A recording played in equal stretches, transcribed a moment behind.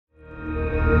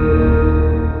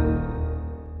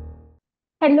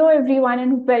Hello, everyone,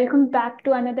 and welcome back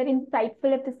to another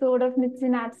insightful episode of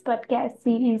MedSynapse podcast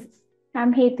series.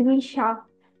 I'm Hetvi Shah,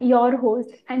 your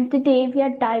host, and today we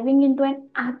are diving into an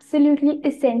absolutely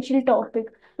essential topic,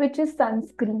 which is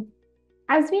sunscreen.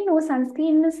 As we know,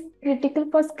 sunscreen is critical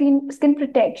for skin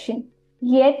protection,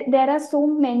 yet, there are so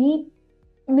many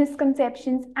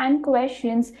misconceptions and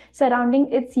questions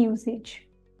surrounding its usage.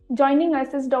 Joining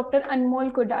us is Dr.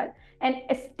 Anmol Kudal, an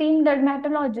esteemed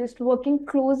dermatologist working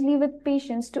closely with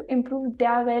patients to improve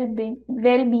their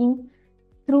well-being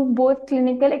through both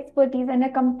clinical expertise and a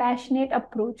compassionate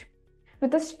approach.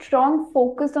 With a strong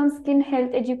focus on skin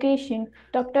health education,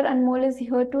 Dr. Anmol is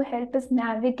here to help us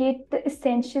navigate the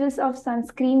essentials of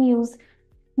sunscreen use,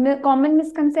 common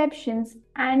misconceptions,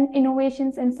 and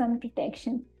innovations in sun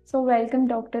protection. So, welcome,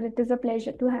 Doctor. It is a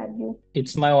pleasure to have you.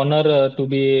 It's my honor to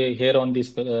be here on this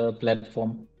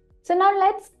platform. So, now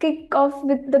let's kick off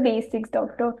with the basics,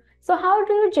 Doctor. So, how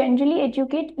do you generally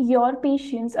educate your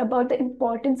patients about the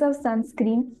importance of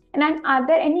sunscreen? And are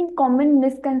there any common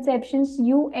misconceptions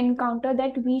you encounter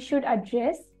that we should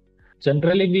address?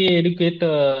 Generally, we educate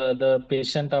the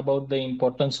patient about the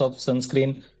importance of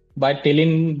sunscreen by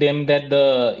telling them that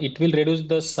it will reduce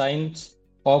the signs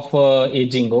of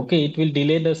aging. Okay, it will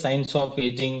delay the signs of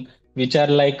aging, which are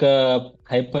like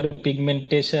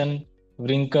hyperpigmentation,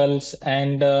 wrinkles,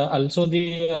 and also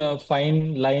the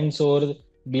fine lines or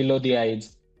below the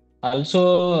eyes.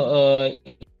 Also,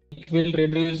 it will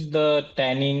reduce the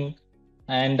tanning,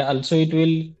 and also it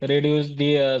will reduce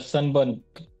the sunburn.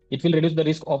 It will reduce the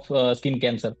risk of skin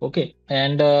cancer. Okay,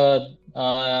 and uh,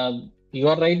 you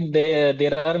are right.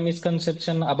 There are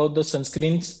misconceptions about the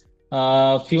sunscreens.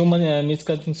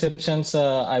 Misconceptions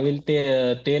I will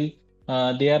tell.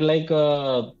 They are like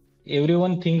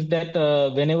everyone thinks that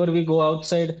whenever we go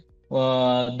outside,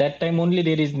 that time only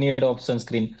there is need of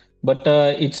sunscreen. But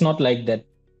it's not like that.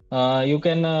 You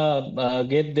can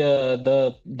get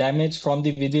the damage from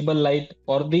the visible light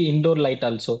or the indoor light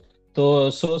also. So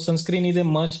sunscreen is a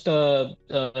must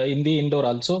in the indoor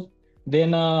also.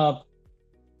 Then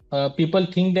people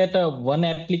think that one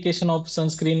application of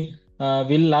sunscreen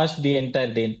will last the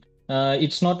entire day.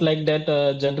 It's not like that.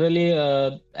 Generally,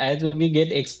 as we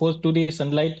get exposed to the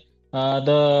sunlight,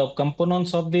 the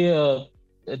components of the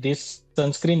this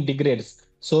sunscreen degrades.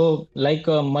 So, like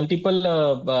multiple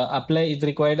apply is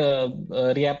required,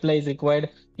 reapply is required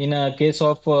in a case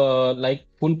of like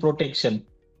full protection.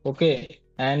 Okay,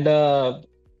 and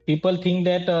people think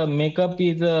that makeup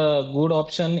is a good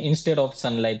option instead of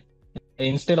sunscreen.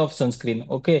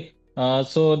 Okay,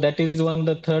 so that is one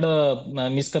the third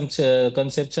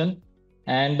misconception,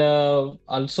 and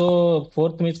also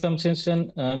fourth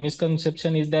misconception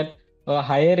is that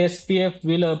higher SPF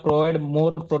will provide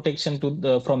more protection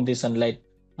from the sunlight.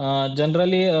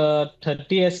 Generally,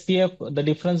 30 SPF, the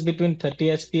difference between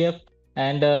 30 SPF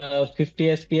and 50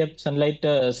 SPF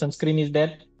sunscreen is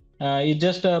that it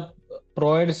just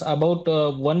provides about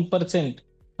 1%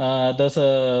 thus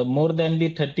more than the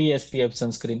 30 SPF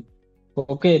sunscreen.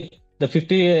 Okay, the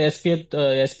 50 SPF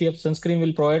sunscreen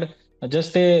will provide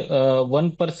just a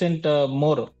 1%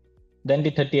 more than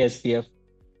the 30 SPF.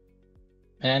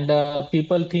 And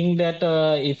people think that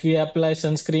if we apply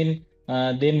sunscreen,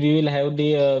 then we will have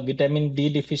the vitamin D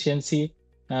deficiency.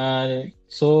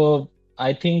 So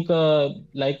I think for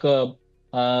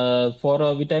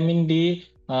vitamin D,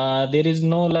 there is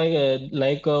no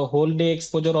like a whole day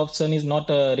exposure of sun is not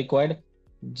required.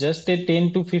 Just a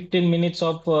 10 to 15 minutes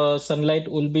of sunlight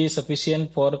will be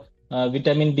sufficient for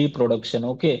vitamin D production.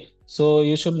 Okay, so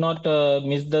you should not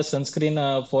miss the sunscreen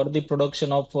for the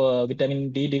production of vitamin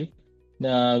D.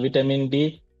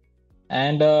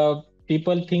 And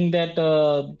people think that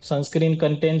sunscreen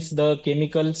contains the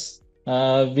chemicals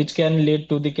which can lead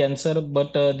to the cancer,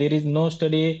 but there is no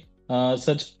study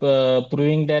such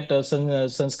proving that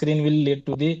sunscreen will lead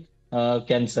to the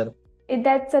cancer.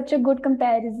 That's such a good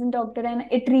comparison, Doctor, and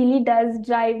it really does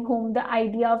drive home the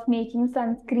idea of making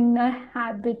sunscreen a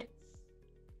habit.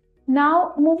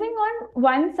 Now, moving on,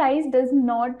 one size does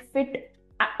not fit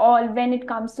at all when it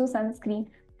comes to sunscreen,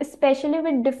 especially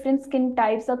with different skin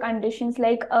types or conditions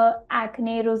like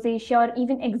acne, rosacea, or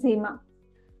even eczema.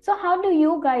 So, how do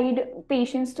you guide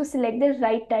patients to select the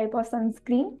right type of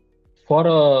sunscreen? For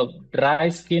dry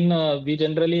skin, we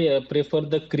generally prefer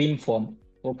the cream form.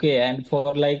 Okay, and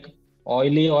for like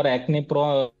oily or acne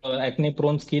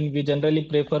prone skin, we generally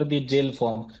prefer the gel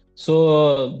form.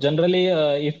 So generally,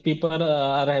 if people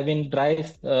are having dry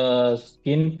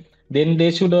skin, then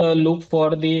they should look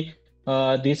for the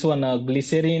this one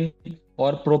glycerin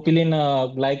or propylene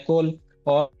glycol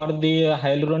or the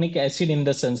hyaluronic acid in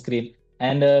the sunscreen.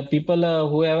 And people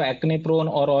who have acne prone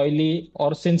or oily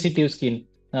or sensitive skin,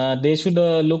 They should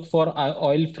look for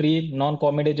oil-free,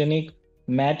 non-comedogenic,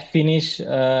 matte finish,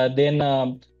 then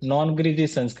non-greasy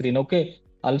sunscreen. Okay.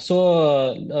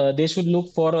 Also, they should look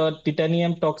for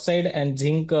titanium toxide and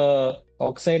zinc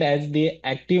oxide as the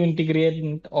active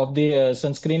ingredient of the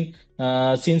sunscreen,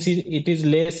 since it is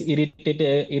less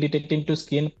irritating to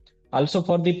skin. Also,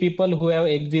 for the people who have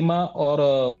eczema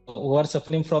or who are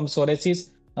suffering from psoriasis,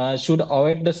 should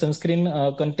avoid the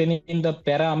sunscreen containing the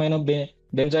para-amino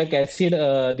benzoic acid,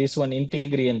 this one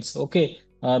ingredients. Okay,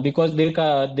 because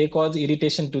they cause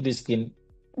irritation to the skin.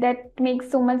 That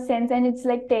makes so much sense, and it's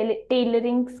like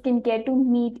tailoring skincare to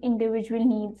meet individual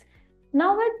needs.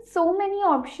 Now, with so many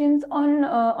options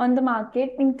on the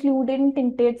market, including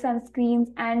tinted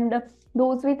sunscreens and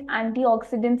those with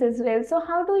antioxidants as well, so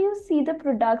how do you see the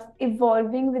products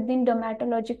evolving within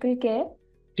dermatological care?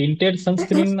 Tinted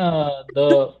sunscreen,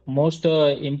 the most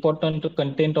important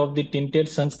content of the tinted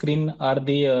sunscreen are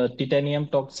the titanium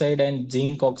toxide and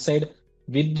zinc oxide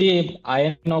with the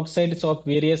iron oxides of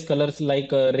various colors like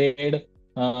red,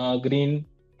 green,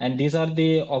 and these are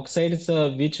the oxides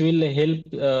which will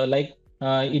help,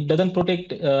 it doesn't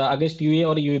protect against UA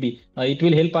or UVB. It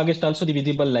will help against also the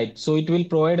visible light. So it will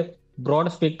provide broad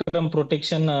spectrum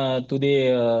protection to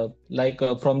the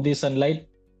from the sunlight.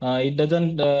 It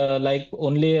doesn't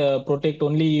only protect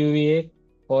only UVA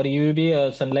or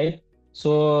UVB sunlight.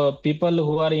 So people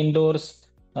who are indoors,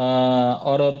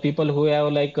 or people who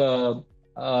have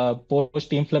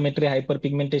post-inflammatory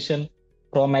hyperpigmentation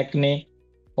from acne,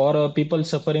 or people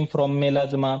suffering from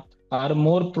melasma are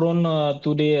more prone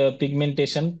to the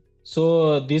pigmentation.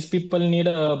 So these people need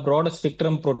a broad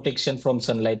spectrum protection from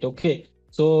sunlight. Okay.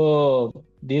 So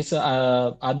this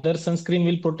other sunscreen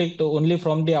will protect only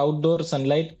from the outdoor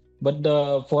sunlight, but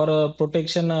for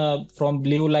protection from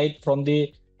blue light from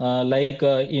the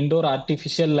indoor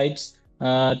artificial lights,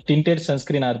 tinted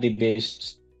sunscreen are the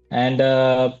best. And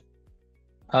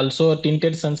also,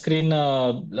 tinted sunscreen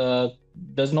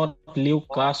does not leave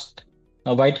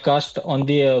white cast on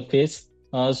the face.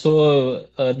 So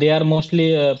they are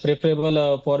mostly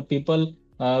preferable for people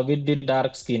with the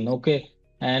dark skin. Okay,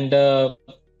 and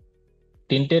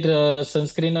tinted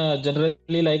sunscreen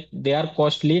generally like they are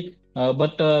costly,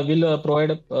 but will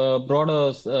provide broad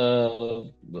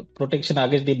protection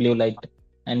against the blue light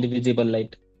and the visible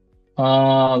light.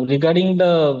 Regarding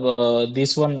the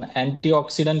this one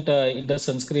antioxidant in the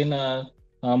sunscreen,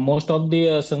 most of the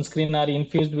sunscreen are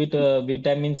infused with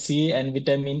vitamin C and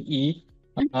vitamin E.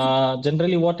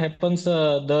 Generally, what happens,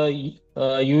 the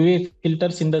UV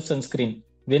filters in the sunscreen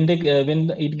when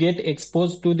it get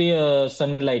exposed to the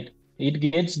sunlight, it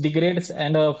gets degrades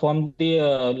and form the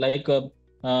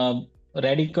uh,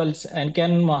 radicals and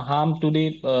can harm to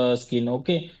the skin.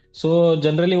 Okay, so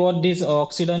generally, what this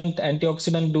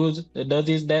antioxidant does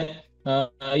is that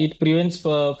it prevents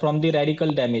from the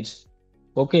radical damage.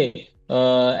 Okay,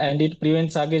 and it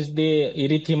prevents against the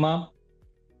erythema,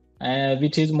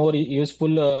 which is more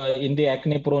useful in the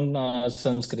acne-prone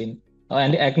sunscreen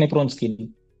and acne-prone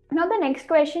skin. Now, the next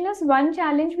question is, one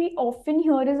challenge we often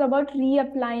hear is about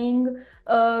reapplying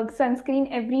sunscreen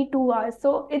every 2 hours.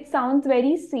 So it sounds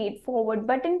very straightforward,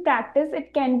 but in practice,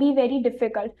 it can be very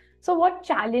difficult. So, what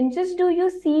challenges do you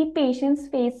see patients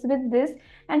face with this,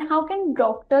 and how can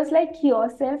doctors like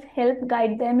yourself help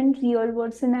guide them in real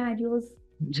world scenarios?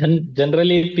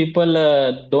 Generally, people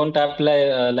don't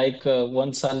apply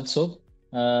once also.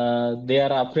 They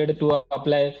are afraid to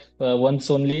apply once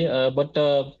only. But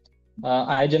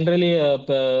I generally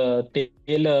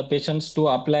tell patients to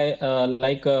apply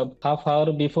half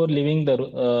hour before leaving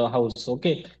the house.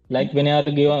 Okay, like when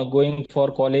you are going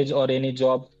for college or any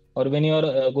job, or when you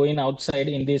are going outside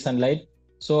in the sunlight.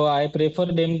 So I prefer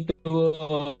them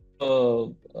to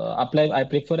apply. I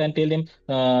prefer and tell them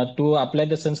to apply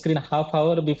the sunscreen half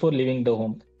hour before leaving the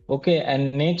home. Okay,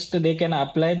 and next they can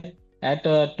apply at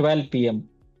 12 p.m.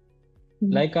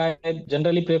 Like I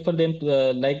generally prefer them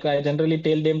to, I generally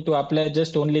tell them to apply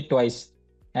just only twice.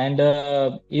 And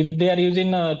if they are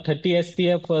using 30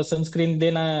 SPF sunscreen,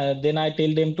 then I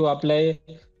tell them to apply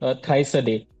thrice a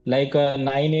day, like 9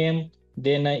 a.m.,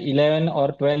 then 11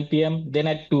 or 12 p.m., then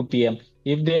at 2 p.m.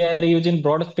 If they are using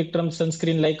broad spectrum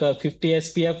sunscreen like 50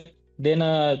 SPF, then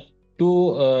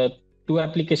two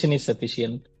application is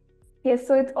sufficient. Yes,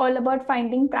 so it's all about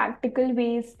finding practical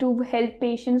ways to help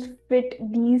patients fit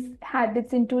these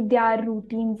habits into their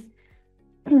routines.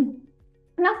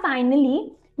 Now,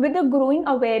 finally, with the growing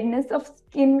awareness of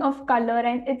skin of color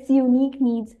and its unique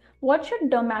needs, what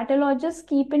should dermatologists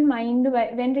keep in mind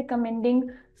when recommending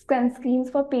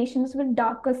sunscreens for patients with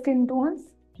darker skin tones?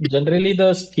 Generally,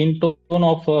 the skin tone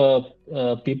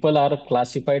of people are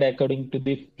classified according to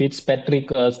the Fitzpatrick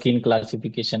skin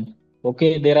classification.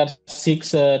 Okay, there are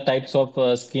six types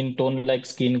of skin tone like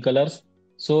skin colors.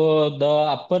 So the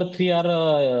upper three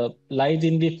are lies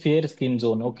in the fair skin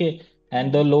zone. Okay,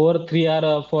 and the lower three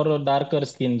are for a darker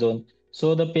skin zone.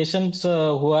 So the patients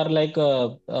who are like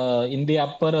in the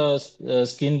upper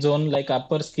skin zone, like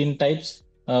upper skin types,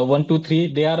 one, two,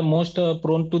 three, they are most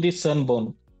prone to the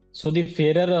sunburn. So the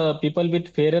fairer people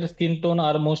with fairer skin tone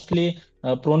are mostly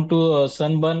prone to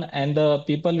sunburn, and the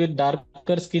people with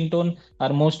darker skin tone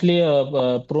are mostly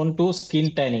prone to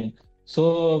skin tanning.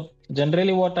 So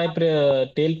generally, what I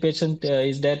tell patient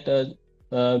is that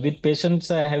with patients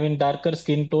having darker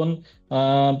skin tone,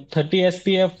 30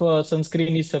 SPF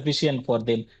sunscreen is sufficient for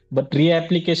them, but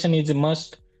reapplication is a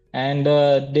must, and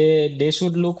they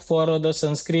should look for the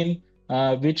sunscreen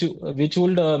which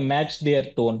would match their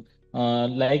tone,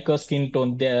 like a skin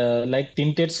tone. Like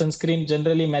tinted sunscreen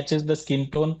generally matches the skin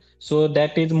tone, so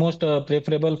that is most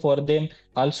preferable for them.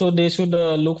 Also, they should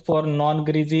look for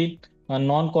non-greasy,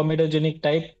 non-comedogenic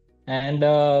type, and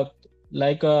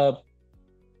like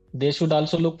they should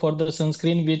also look for the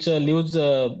sunscreen which leaves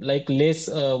like less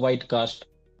white cast.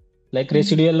 Like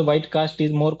residual white cast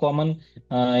is more common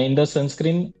in the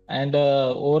sunscreen, and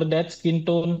over that skin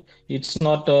tone, it's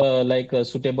not like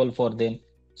suitable for them.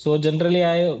 So generally,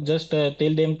 I just tell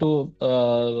them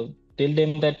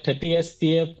that 30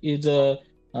 SPF is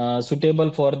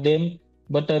suitable for them,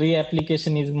 but a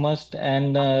reapplication is must,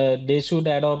 and they should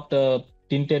adopt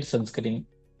tinted sunscreen.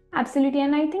 Absolutely.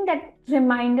 And I think that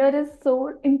reminder is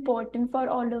so important for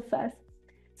all of us.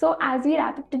 So, as we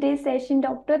wrap up today's session,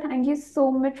 Doctor, thank you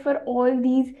so much for all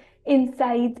these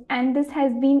insights. And this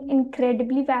has been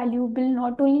incredibly valuable,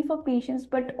 not only for patients,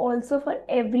 but also for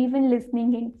everyone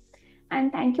listening in.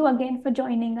 And thank you again for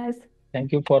joining us.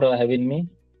 Thank you for having me.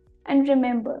 And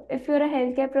remember, if you're a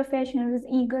healthcare professional who's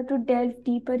eager to delve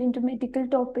deeper into medical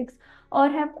topics or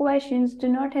have questions, do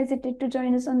not hesitate to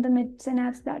join us on the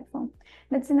MedSynapse platform.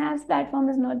 MedSynapse platform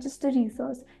is not just a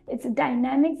resource, it's a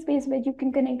dynamic space where you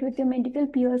can connect with your medical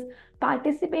peers,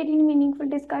 participate in meaningful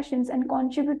discussions, and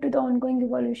contribute to the ongoing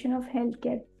evolution of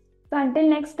healthcare. So until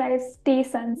next time, stay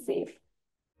sun safe.